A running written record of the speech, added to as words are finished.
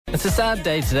It's a sad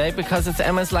day today because it's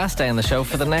Emma's last day on the show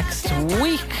for the next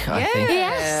week, I think.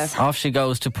 Yes. Off she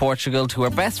goes to Portugal to her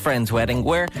best friend's wedding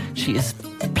where she is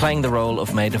playing the role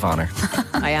of Maid of Honour.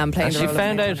 I am playing and the she role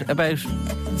found out about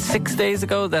 6 days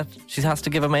ago that she has to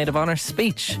give a Maid of Honour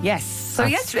speech. Yes. So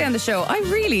yesterday on the show, I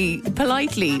really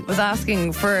politely was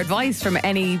asking for advice from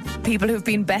any people who've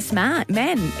been best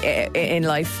men in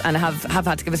life and have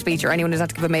had to give a speech, or anyone who's had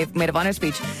to give a Maid of Honour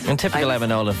speech. In typical Emma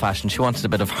Nolan fashion, she wanted a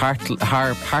bit of heartful,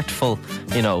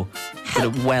 bit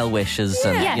of well wishes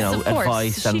and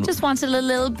advice. She just wanted a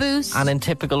little boost. And in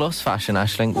typical us fashion,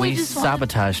 Aisling, we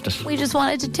sabotaged it. We just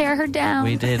wanted to tear her down.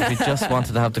 We did. We just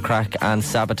wanted to have the crack and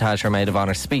sabotage her Maid of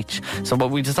Honour speech. So what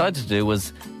we decided to do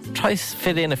was try to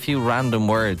fit in a few random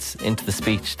words into the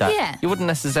speech that you wouldn't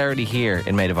necessarily hear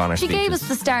in Maid of Honour speeches. She gave us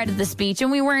the start of the speech and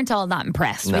we weren't all that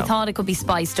impressed. No. We thought it could be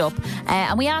spiced up.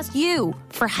 And we asked you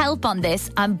for help on this,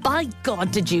 and by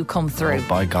God did you come through. Oh,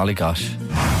 by golly gosh.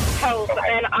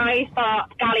 And I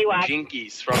thought Scallywag.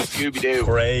 Jinkies from Scooby-Doo.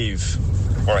 Grave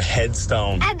or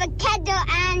headstone. Avocado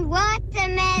and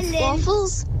watermelon.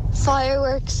 Waffles,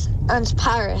 fireworks, and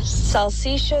Paris.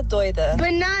 Salsicha doida.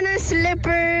 Banana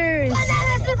slippers.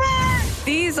 Banana slippers.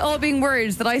 These all being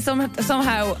words that I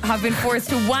somehow have been forced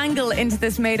to wangle into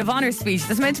this Maid of Honour speech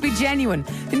that's meant to be genuine.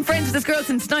 Been friends with this girl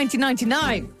since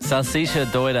 1999. Salsicha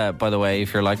doida, by the way,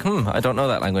 if you're like, I don't know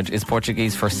that language, is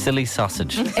Portuguese for silly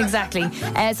sausage. Exactly.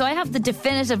 So I have the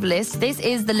definitive list. This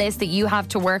is the list that you have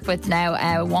to work with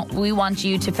now. We want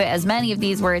you to fit as many of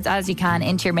these words as you can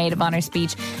into your Maid of Honour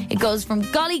speech. It goes from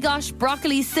golly gosh,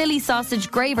 broccoli, silly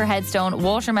sausage, grave or headstone,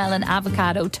 watermelon,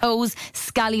 avocado, toes,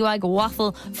 scallywag,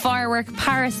 waffle, firework,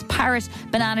 Paris, parrot,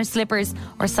 banana slippers,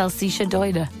 or salsicha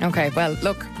doida. Okay, well,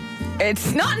 look,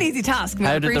 it's not an easy task.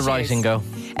 How did the writing go?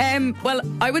 Well,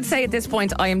 I would say at this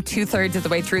point I am 2/3 of the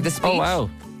way through the speech. Oh, wow.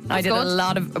 I did a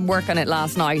lot of work on it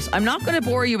last night. I'm not going to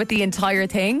bore you with the entire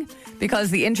thing because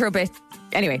the intro bit...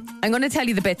 Anyway, I'm going to tell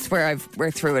you the bits where I've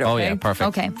worked through it, okay? Oh, yeah, perfect.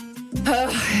 Okay.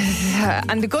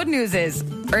 And the good news is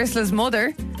Ursula's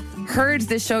mother heard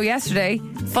this show yesterday,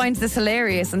 finds this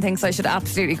hilarious and thinks I should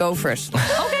absolutely go for it.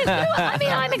 Okay, I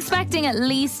mean, I'm expecting at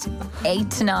least 8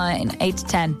 to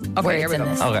 10 words in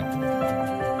this. Okay.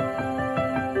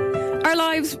 Our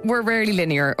lives were rarely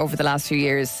linear over the last few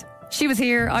years. She was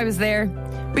here, I was there.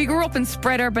 We grew up and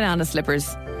spread our banana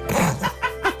slippers.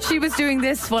 She was doing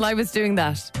this while I was doing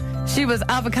that. She was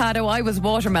avocado, I was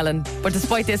watermelon. But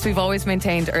despite this, we've always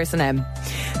maintained Urs and M.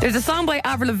 There's a song by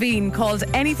Avril Lavigne called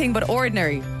Anything But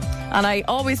Ordinary. And I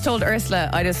always told Ursula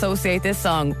I'd associate this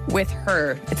song with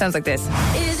her. It sounds like this.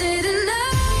 Is it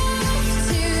enough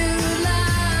to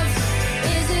love?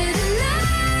 Is it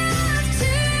enough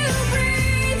to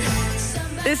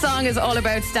breathe? This song is all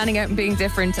about standing out and being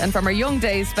different. And from our young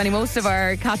days, spending most of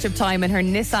our catch-up time in her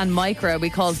Nissan Micra we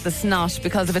called the Snot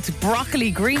because of its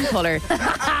broccoli green colour.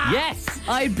 Yes!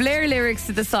 I'd blare lyrics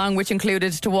to the song which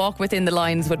included to walk within the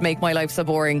lines would make my life so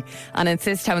boring, and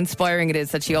insist how inspiring it is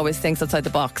that she always thinks outside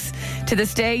the box. To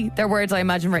this day, they're words I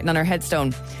imagine written on her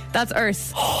headstone. That's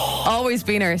Urs. Always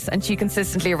been Urs, and she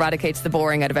consistently eradicates the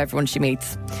boring out of everyone she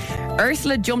meets.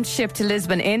 Ursula jumped ship to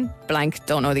Lisbon in blank,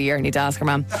 don't know the year, need to ask her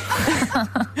ma'am.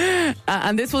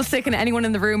 And this will sicken anyone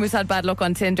in the room who's had bad luck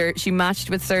on Tinder. She matched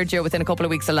with Sergio within a couple of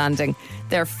weeks of landing.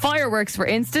 Their fireworks were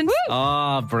instant.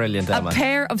 Oh, brilliant, Emma. A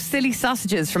pair of silly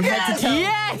sausages from head to toe.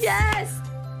 Yes!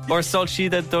 Or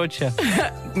salsicha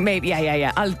doida. Maybe,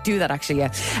 yeah. I'll do that actually,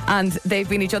 yeah. And they've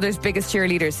been each other's biggest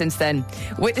cheerleaders since then.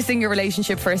 Witnessing your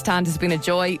relationship firsthand has been a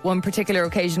joy. One particular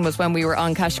occasion was when we were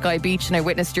on Kashkai Beach and I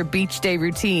witnessed your beach day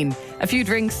routine. A few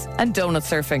drinks and donut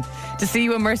surfing. To see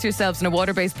you immerse yourselves in a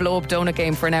water-based blow-up donut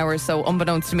game for an hour or so,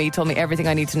 unbeknownst to me, told me everything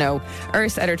I need to know.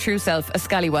 Urs at her true self, a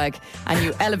scallywag, and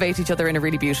you elevate each other in a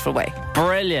really beautiful way.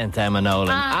 Brilliant, Emma Nolan.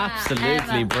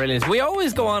 Absolutely Emma. brilliant. We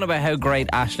always go on about how great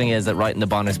Aisling is at writing the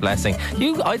Bonner's Blessing.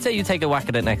 I'd say you take a whack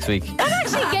at it next week. That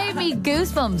actually gave me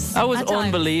goosebumps. That was at times.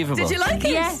 unbelievable. Did you like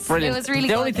it? Yes, Brilliant. it was really The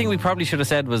good. only thing we probably should have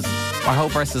said was, I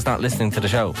hope Ursa's not listening to the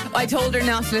show. I told her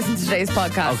not to listen to today's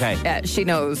podcast. Okay. Yeah, she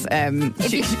knows.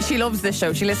 She loves this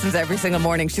show. She listens every single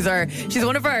morning. She's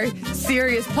one of our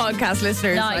serious podcast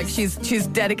listeners. Nice. Like she's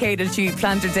dedicated. She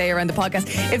plans her day around the podcast.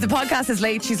 If the podcast is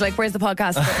late, she's like, "Where's the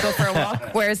podcast? Let's go for a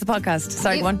walk." Where's the podcast?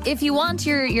 Sorry, go on. If you want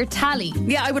your tally,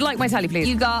 Yeah, I would like my tally, please.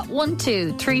 you got 1,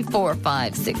 2, 3, 4,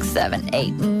 5, 6, 7,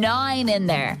 8, 9 in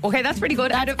there. Okay, that's pretty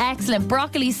good. That's excellent.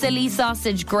 Broccoli, silly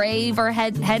sausage, grave or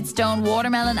headstone,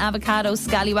 watermelon, avocado,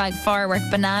 scallywag, firework,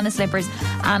 banana slippers,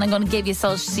 and I'm going to give you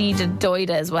salsicha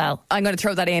doida as well. I'm going to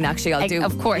throw that in. Actually, I'll do.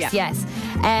 Of course, Yeah. yes.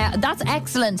 That's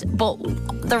excellent. But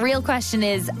the real question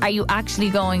is, are you actually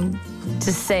going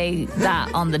to say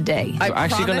that on the day. I'm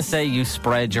actually going to say you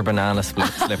spread your banana split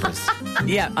slippers.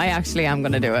 Yeah, I actually am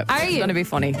going to do it. Are you? It's going to be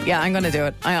funny. Yeah, I'm going to do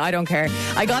it. I don't care.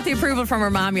 I got the approval from her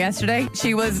mom yesterday.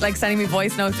 She was like sending me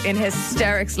voice notes in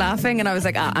hysterics laughing, and I was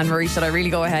like, Anne-Marie, should I really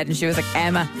go ahead? And she was like,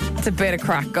 Emma, it's a bit of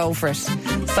crack, go for it.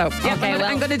 So yeah,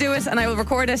 I'm going to do it, and I will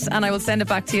record it, and I will send it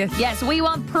back to you. Yes, we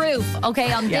want proof,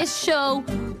 okay, on this show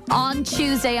on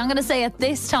Tuesday. I'm going to say at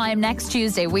this time next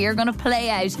Tuesday, we are going to play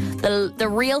out the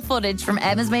real footage from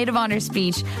Emma's Maid of Honour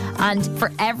speech, and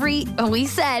for every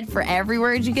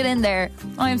word you get in there,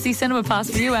 IMC Cinema Pass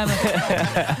for you, Emma.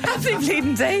 Happy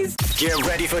bleeding days. Get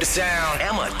ready for the sound.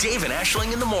 Emma, Dave and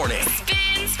Aisling in the morning.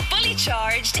 Spins Fully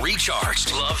Charged.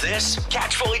 Recharged. Love this?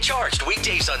 Catch Fully Charged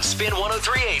weekdays on Spin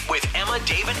 103.8 with Emma,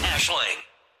 Dave and Aisling.